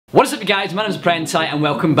What is up, you guys? My name is ThePrenti and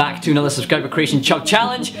welcome back to another subscriber creation Chug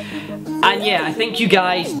challenge. And yeah, I think you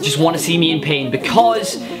guys just want to see me in pain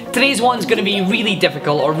because today's one's going to be really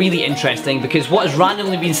difficult or really interesting because what has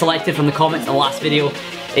randomly been selected from the comments in the last video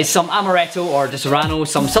is some amaretto or disaronno,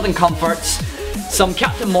 some Southern Comforts, some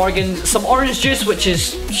Captain Morgan, some orange juice, which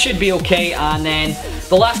should be okay, and then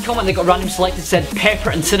the last comment that got randomly selected said pepper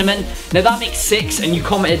and cinnamon. Now that makes 6 and you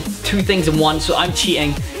commented 2 things in one, so I'm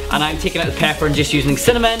cheating and I'm taking out the pepper and just using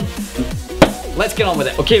cinnamon. Let's get on with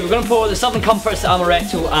it. Okay, we're going to pour the Southern Comforts, the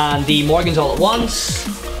amaretto and the Morgans all at once.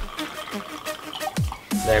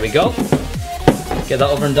 There we go. Get that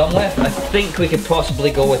over and done with. I think we could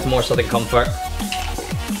possibly go with more Southern Comfort.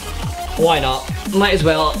 Why not? Might as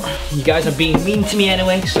well. You guys are being mean to me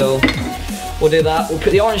anyway, so we'll do that. We'll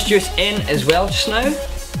put the orange juice in as well just now.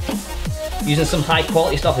 Using some high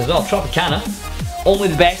quality stuff as well. Tropicana. Only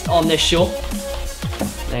the best on this show.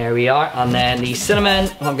 There we are. And then the cinnamon,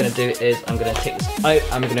 what I'm going to do is I'm going to take this out.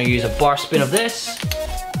 I'm going to use a bar spoon of this.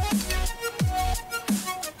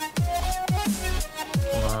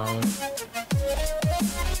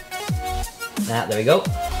 There we go.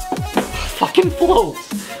 Fucking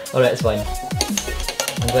floats! Alright, it's fine.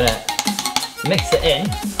 I'm gonna mix it in,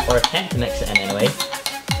 or attempt to mix it in anyway.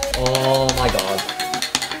 Oh my god.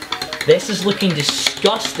 This is looking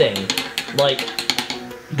disgusting. Like,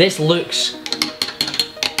 this looks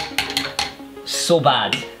so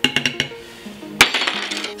bad.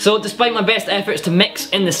 So despite my best efforts to mix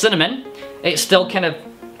in the cinnamon, it's still kind of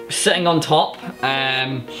sitting on top.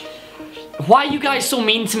 Why are you guys so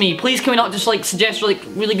mean to me? Please can we not just like suggest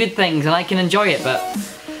really good things and I can enjoy it, but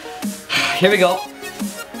here we go.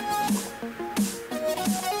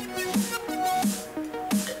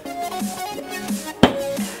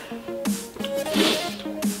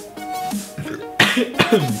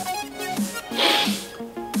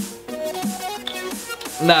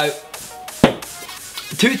 Now,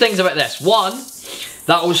 2 things about this. One,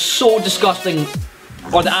 that was so disgusting,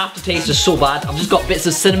 or the aftertaste is so bad. I've just got bits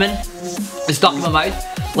of cinnamon stuck in my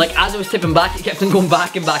mouth. Like as I was tipping back, it kept on going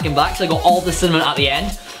back and back and back, so I got all the cinnamon at the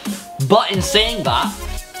end. But in saying that,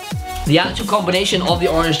 the actual combination of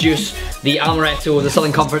the orange juice, the amaretto, the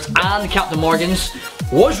Southern Comforts, and the Captain Morgans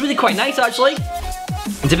was really quite nice actually.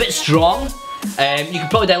 It's a bit strong. You could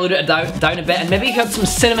probably dilute it down a bit, and maybe if you had some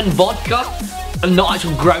cinnamon vodka and not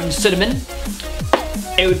actual ground cinnamon,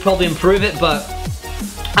 it would probably improve it, but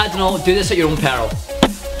I don't know, do this at your own peril.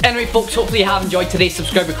 Anyway folks, hopefully you have enjoyed today's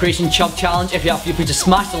subscriber creation Chug challenge. If you have, feel free to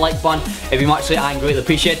smash the like button. If you much so, I greatly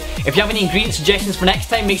appreciate it. If you have any ingredient suggestions for next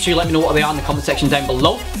time, make sure you let me know what they are in the comment section down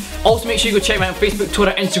below. Also make sure you go check me out on Facebook,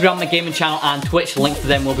 Twitter, Instagram, my gaming channel and Twitch. Links to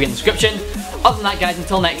them will be in the description. Other than that guys,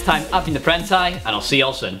 until next time, I've been ThePrenti and I'll see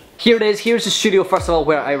y'all soon. Here it is, here's the studio first of all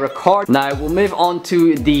where I record. Now we'll move on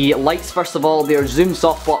to the lights first of all. They are Zoom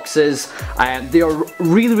softboxes. They are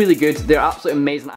really good, they're absolutely amazing.